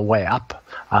those on the way up.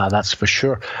 That's for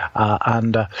sure.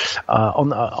 And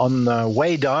on the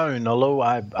way down, although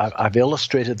I've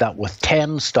illustrated that with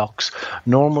 10 stocks,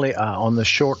 normally on the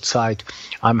short side,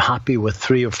 I'm happy with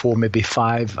 3 or 4, maybe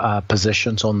 5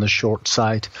 positions on the short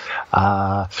side.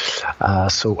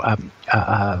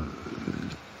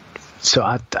 So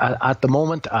at the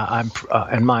moment, I'm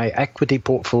in my equity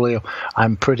portfolio,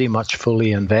 I'm pretty much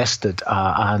fully invested,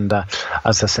 and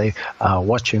as I say,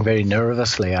 watching very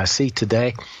nervously. I see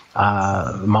today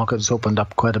the market has opened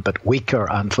up quite a bit weaker,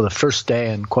 and for the first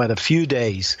day in quite a few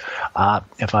days,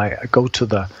 if I go to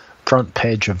the front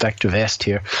page of VectorVest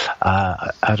here,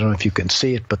 I don't know if you can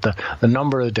see it, but the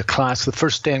number of declines, the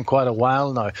first day in quite a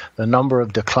while now, the number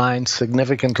of declines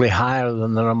significantly higher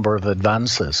than the number of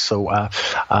advances. So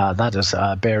that is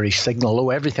a bearish signal.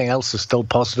 Although everything else is still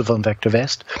positive on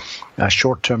VectorVest.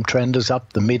 Short-term trend is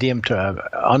up, the medium to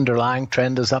underlying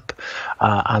trend is up,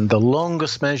 and the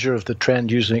longest measure of the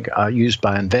trend used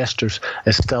by investors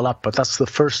is still up. But that's the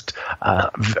first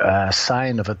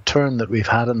sign of a turn that we've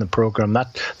had in the program.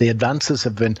 That the advances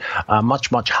have been much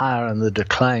higher than the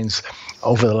declines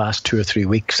over the last 2 or 3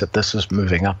 weeks that this is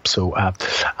moving up. So,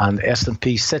 and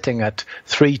S&P sitting at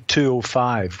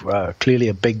 3,205, clearly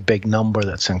a big number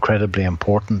that's incredibly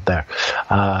important there.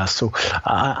 So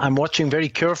I'm watching very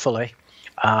carefully,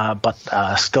 but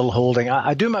still holding.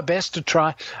 I do my best to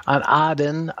try and add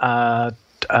in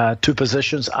 2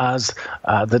 positions as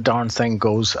the darn thing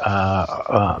goes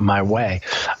my way.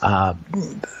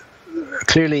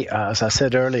 clearly, as I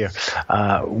said earlier,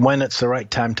 when it's the right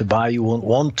time to buy, you won't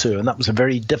want to. And that was a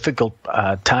very difficult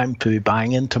time to be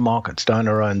buying into markets down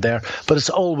around there. But it's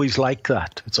always like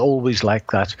that. It's always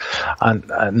like that. And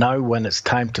now when it's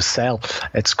time to sell,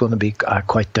 it's going to be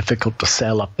quite difficult to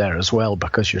sell up there as well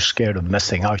because you're scared of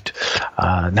missing out.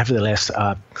 Nevertheless,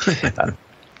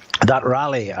 that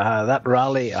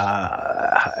rally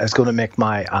is going to make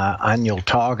my annual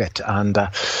target, and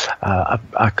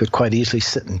I could quite easily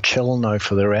sit and chill now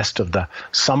for the rest of the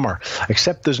summer,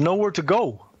 except there's nowhere to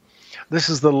go. This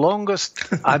is the longest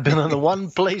I've been in the one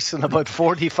place in about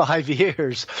 45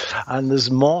 years, and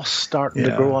there's moss starting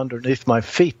to grow underneath my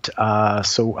feet.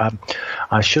 So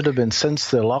I should have been, since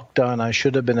the lockdown, I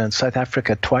should have been in South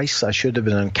Africa twice. I should have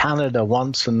been in Canada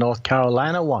once and North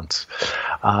Carolina once.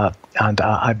 And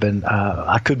I've been,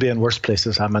 I could be in worse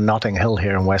places. I'm in Notting Hill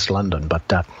here in West London, but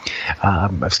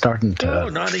I'm starting to. Oh,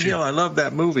 Notting Hill! I love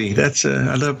that movie.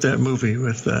 I love that movie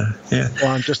with Well,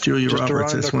 I'm just Julia just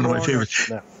Roberts. It's one of my favorites.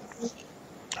 Yeah.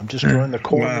 I'm just around the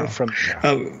corner from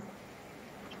there.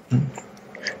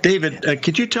 David,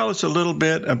 could you tell us a little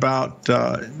bit about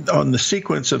on the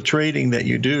sequence of trading that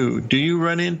you do? Do you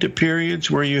run into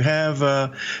periods where you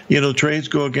have trades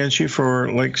go against you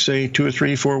for, like, say, 2 or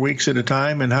 3, 4 weeks at a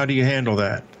time, and how do you handle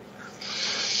that?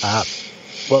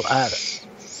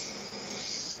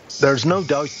 There's no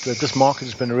doubt that this market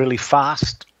has been really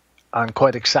fast and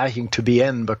quite exciting to be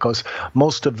in, because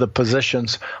most of the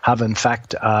positions have in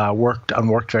fact worked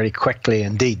very quickly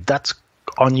indeed. That's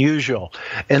unusual.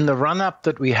 In the run-up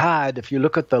that we had, if you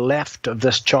look at the left of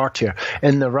this chart here,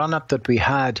 in the run-up that we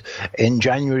had in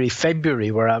January,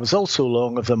 February, where I was also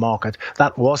long of the market,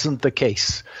 that wasn't the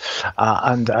case.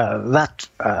 And that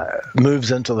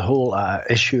moves into the whole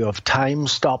issue of time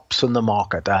stops in the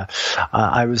market.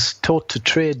 I was taught to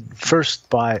trade first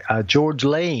by George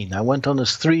Lane. I went on his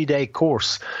 3-day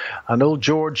course, and old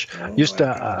George used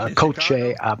to coach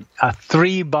a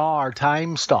 3-bar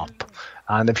time stop.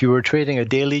 And if you were trading a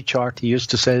daily chart, he used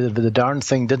to say that if the darn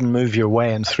thing didn't move your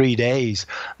way in 3 days,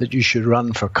 that you should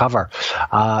run for cover.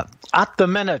 At the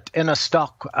minute, in a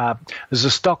stock, there's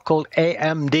a stock called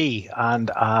AMD,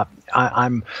 and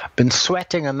I'm been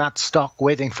sweating in that stock,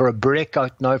 waiting for a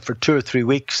breakout now for 2 or 3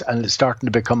 weeks, and it's starting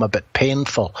to become a bit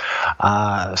painful.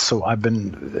 So I've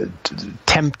been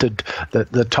tempted.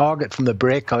 The target from the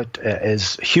breakout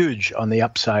is huge on the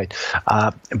upside,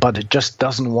 but it just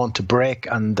doesn't want to break.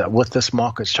 And with this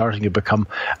market starting to become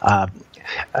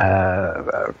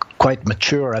quite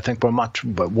mature, I think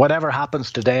whatever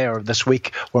happens today or this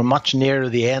week, we're much nearer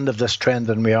the end of this trend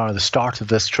than we are the start of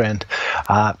this trend.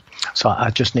 So I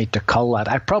just need to cull that.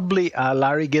 I probably,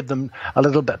 Larry, give them a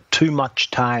little bit too much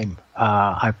time.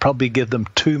 I probably give them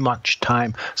too much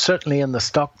time. Certainly in the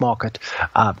stock market,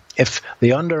 if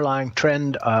the underlying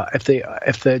trend, if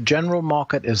the general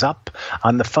market is up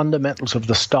and the fundamentals of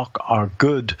the stock are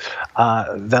good,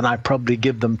 then I probably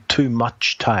give them too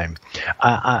much time.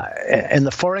 In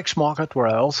the forex market, where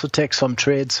I also take some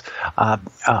trades,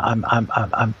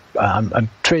 I'm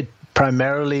trade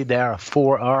primarily there a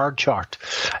 4-hour chart.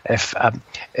 If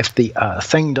the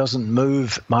thing doesn't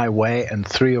move my way in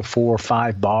 3 or 4 or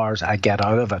 5 bars, I get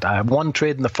out of it. I have one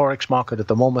trade in the forex market at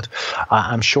the moment.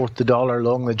 I'm short the dollar,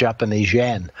 long the Japanese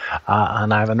yen,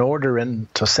 and I have an order in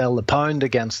to sell the pound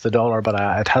against the dollar, but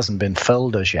it hasn't been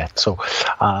filled as yet. So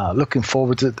looking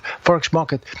forward to the forex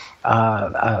market.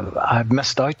 I've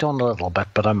missed out on a little bit,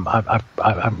 but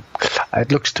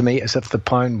it looks to me as if the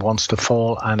pound wants to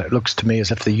fall, and it looks to me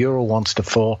as if the euro wants to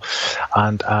fall,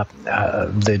 and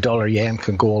the dollar yen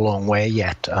can go a long way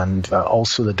yet, and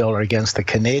also the dollar against the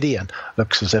Canadian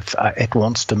looks as if it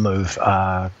wants to move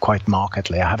quite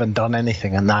markedly. I haven't done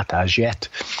anything in that as yet.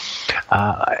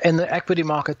 In the equity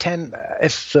market,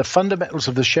 if the fundamentals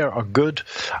of the share are good,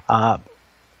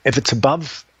 if it's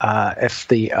above, if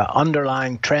the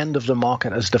underlying trend of the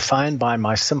market as defined by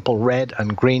my simple red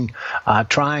and green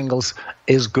triangles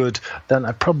is good, then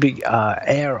I probably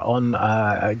err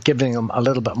on giving them a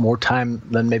little bit more time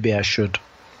than maybe I should.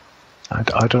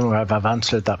 I don't know if I've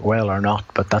answered that well or not,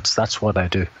 but that's what I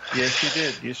do. Yes, you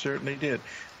did. You certainly did.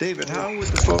 David, how would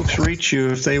the folks reach you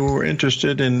if they were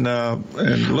interested in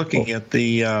looking at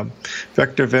the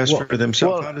VectorVest for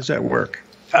themselves? How does that work?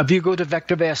 If you go to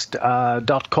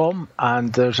vectorvest.com,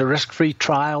 and there's a risk-free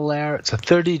trial there. It's a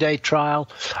 30-day trial,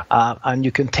 and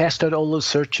you can test out all those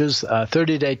searches.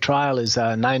 30-day trial is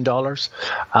 $9,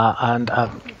 and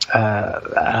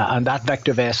that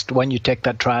VectorVest, when you take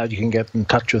that trial, you can get in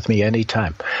touch with me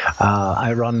anytime.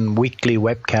 I run weekly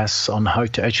webcasts on how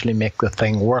to actually make the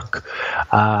thing work.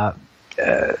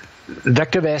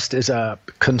 VectorVest is a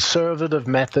conservative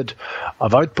method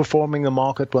of outperforming the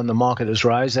market when the market is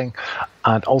rising,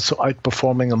 and also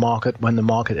outperforming the market when the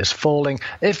market is falling.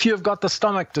 If you've got the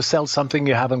stomach to sell something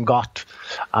you haven't got,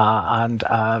 and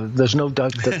there's no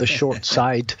doubt that the short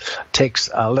side takes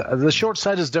the short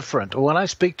side is different. When I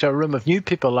speak to a room of new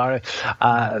people, Larry,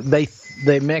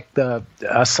 they make the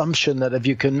assumption that if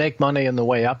you can make money on the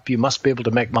way up, you must be able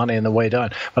to make money on the way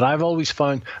down. But I've always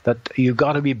found that you've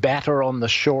got to be better on the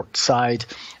short side,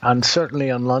 and certainly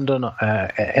in London,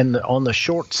 on the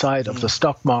short side of the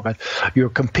stock market, you're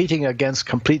competing against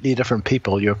completely different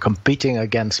people. You're competing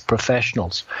against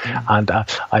professionals, and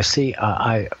I see.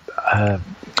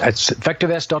 It's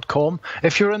vectorvest.com.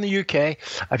 If you're in the UK,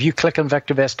 if you click on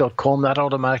vectorvest.com, that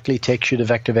automatically takes you to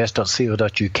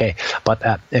vectorvest.co.uk.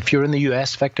 But if you're in the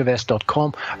US,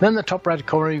 vectorvest.com. Then in the top right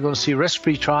corner, you're going to see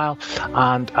risk-free trial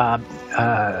and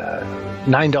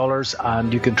 $9,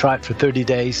 and you can try it for 30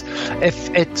 days. If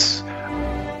it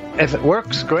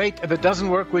works, great. If it doesn't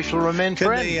work, we shall remain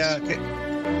friends.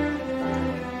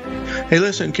 Hey,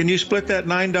 listen, can you split that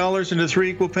 $9 into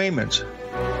 3 equal payments?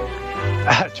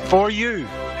 For you.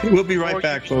 We'll be right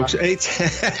back, folks.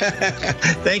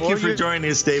 Thank you for joining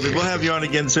us, David. We'll have you on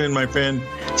again soon, my friend.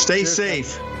 Stay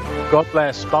safe. God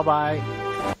bless. Bye-bye.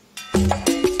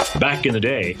 Back in the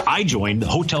day, I joined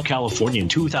Hotel California in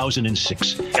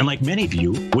 2006, and like many of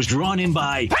you, was drawn in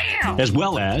by, as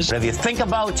well as... If you think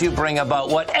about, you bring about.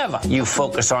 Whatever you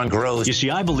focus on grows. You see,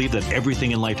 I believe that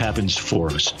everything in life happens for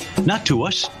us, not to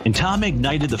us. And Tom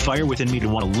ignited the fire within me to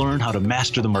want to learn how to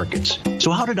master the markets.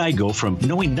 So how did I go from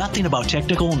knowing nothing about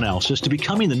technical analysis to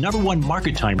becoming the #1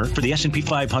 market timer for the S&P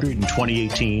 500 in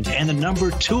 2018 and the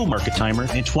 #2 market timer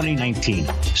in 2019?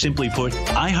 Simply put,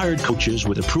 I hired coaches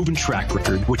with a proven track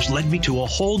record, which led me to a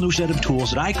whole new set of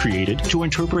tools that I created to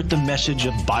interpret the message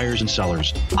of buyers and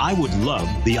sellers. I would love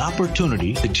the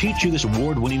opportunity to teach you this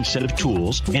award-winning set of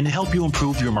tools and to help you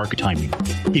improve your market timing.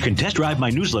 You can test drive my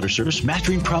newsletter service,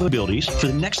 Mastering Probabilities, for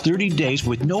the next 30 days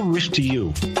with no risk to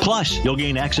you. Plus, you'll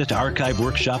gain access to archive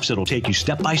workshops that will take you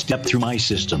step-by-step through my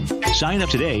system. Sign up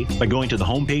today by going to the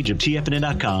homepage of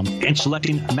TFNN.com and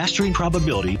selecting Mastering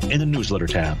Probability in the newsletter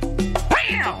tab.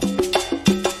 Bam!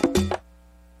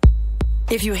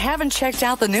 If you haven't checked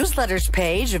out the newsletters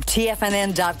page of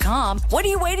TFNN.com, what are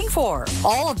you waiting for?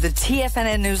 All of the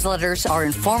TFNN newsletters are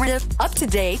informative,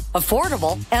 up-to-date,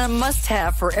 affordable, and a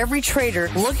must-have for every trader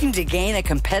looking to gain a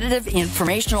competitive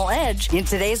informational edge in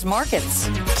today's markets.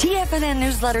 TFNN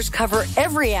newsletters cover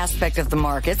every aspect of the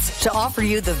markets to offer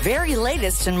you the very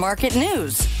latest in market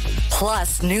news.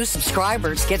 Plus, new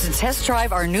subscribers get to test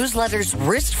drive our newsletters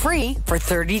risk-free for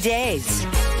 30 days.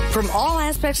 From all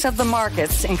aspects of the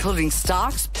markets, including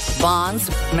stocks, bonds,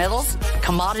 metals,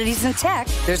 commodities, and tech,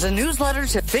 there's a newsletter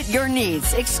to fit your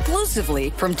needs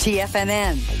exclusively from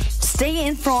TFNN. Stay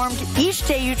informed each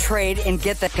day you trade and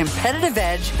get the competitive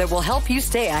edge that will help you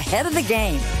stay ahead of the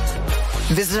game.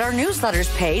 Visit our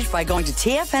newsletters page by going to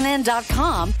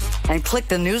TFNN.com and click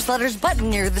the newsletters button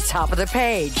near the top of the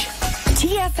page.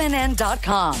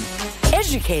 TFNN.com,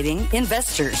 educating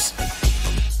investors.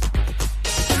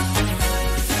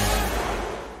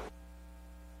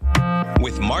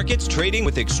 With markets trading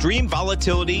with extreme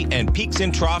volatility and peaks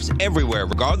and troughs everywhere,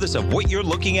 regardless of what you're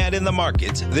looking at in the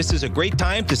markets, this is a great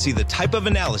time to see the type of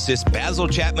analysis Basil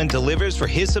Chapman delivers for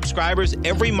his subscribers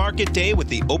every market day with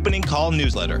the Opening Call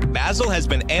newsletter. Basil has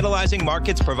been analyzing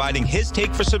markets, providing his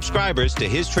take for subscribers to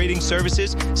his trading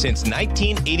services since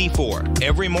 1984.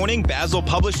 Every morning, Basil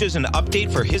publishes an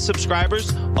update for his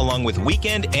subscribers, along with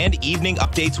weekend and evening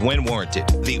updates when warranted.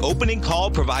 The Opening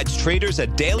Call provides traders a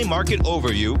daily market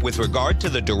overview with regard to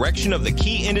the direction of the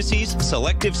key indices,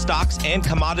 selective stocks, and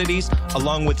commodities,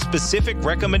 along with specific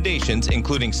recommendations,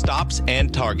 including stops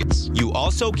and targets. You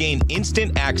also gain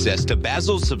instant access to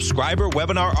Basil's subscriber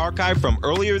webinar archive from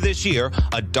earlier this year,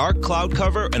 a dark cloud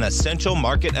cover, and essential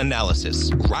market analysis.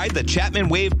 Ride the Chapman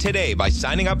wave today by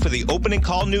signing up for the Opening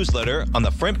Call newsletter on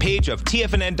the front page of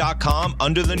TFNN.com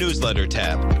under the newsletter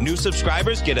tab. New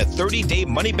subscribers get a 30-day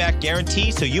money-back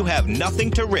guarantee, so you have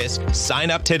nothing to risk. Sign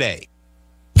up today.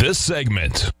 This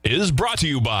segment is brought to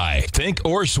you by Think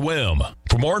or Swim.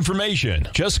 For more information,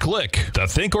 just click the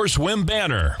Think or Swim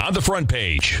banner on the front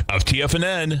page of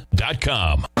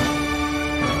TFNN.com.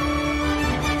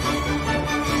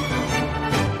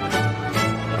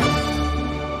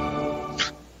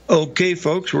 Okay,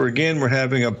 folks, we're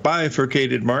having a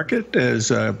bifurcated market, as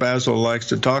Basil likes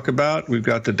to talk about. We've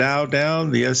got the Dow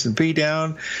down, the S&P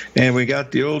down, and we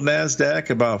got the old NASDAQ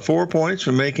about 4 points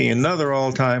from making another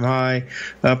all-time high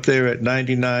up there at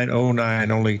 99.09,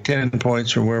 only 10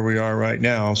 points from where we are right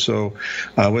now. So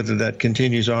whether that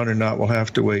continues on or not, we'll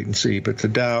have to wait and see. But the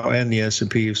Dow and the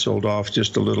S&P have sold off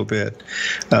just a little bit.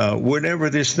 Whenever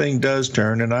this thing does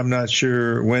turn, and I'm not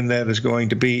sure when that is going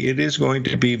to be, it is going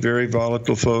to be very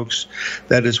volatile, folks.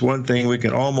 That is one thing we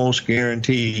can almost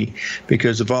guarantee,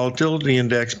 because the volatility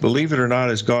index, believe it or not,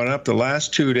 has gone up the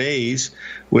last 2 days,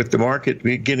 with the market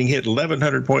getting hit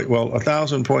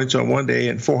 1,000 points on one day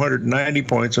and 490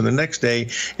 points on the next day,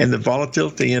 and the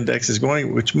volatility index is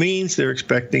going, which means they're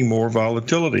expecting more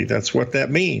volatility. That's what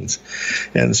that means.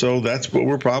 And so that's what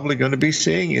we're probably going to be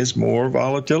seeing, is more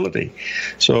volatility.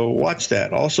 So watch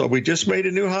that. Also, we just made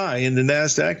a new high in the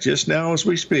NASDAQ just now as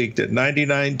we speak at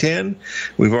 99.10.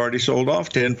 We've already sold off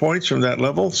 10 points from that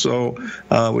level. So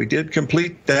we did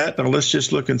complete that. Now let's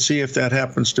just look and see if that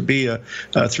happens to be a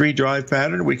three-drive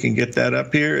pattern. We can get that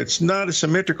up here. It's not as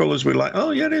symmetrical as we like. Oh,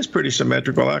 yeah, it is pretty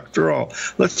symmetrical after all.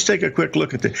 Let's take a quick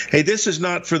look at this. Hey, this is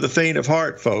not for the faint of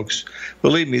heart, folks.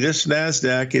 Believe me, this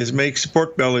NASDAQ makes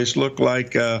pork bellies look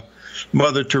like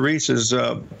Mother Teresa's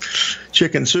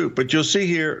chicken soup. But you'll see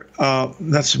here,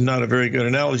 that's not a very good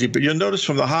analogy, but you'll notice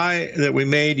from the high that we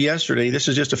made yesterday, this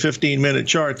is just a 15-minute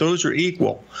chart, those are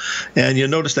equal. And you'll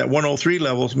notice that 103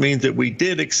 levels means that we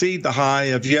did exceed the high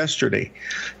of yesterday.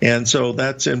 And so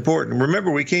that's important.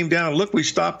 Remember, we came down, look, we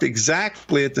stopped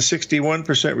exactly at the 61%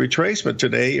 retracement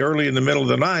today, early in the middle of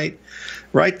the night.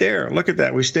 Right there. Look at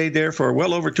that. We stayed there for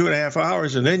well over 2.5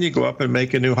 hours, and then you go up and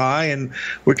make a new high, and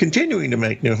we're continuing to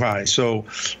make new highs. So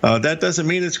that doesn't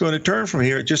mean it's going to turn from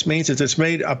here. It just means that it's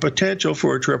made a potential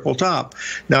for a triple top.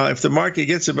 Now, if the market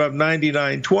gets above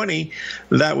 99.20,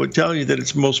 that would tell you that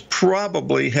it's most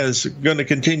probably going to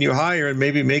continue higher and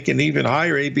maybe make an even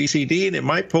higher ABCD, and it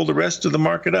might pull the rest of the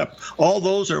market up. All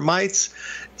those are mights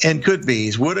and could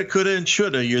be's. Woulda, coulda, and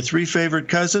shoulda, your three favorite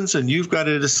cousins, and you've got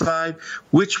to decide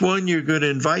which one you're going to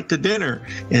invite to dinner.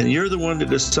 And you're the one that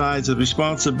decides the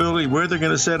responsibility, where they're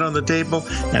going to sit on the table,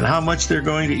 and how much they're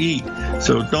going to eat.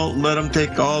 So don't let them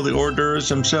take all the hors d'oeuvres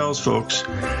themselves, folks.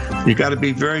 You got to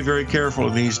be very, very careful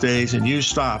in these days and use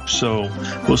stops. So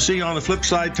we'll see you on the flip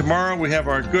side tomorrow. We have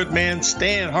our good man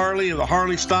Stan Harley of the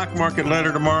Harley Stock Market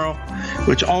Letter tomorrow,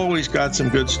 which always got some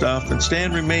good stuff. And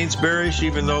Stan remains bearish,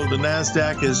 even though the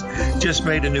NASDAQ has just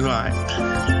made a new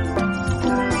high.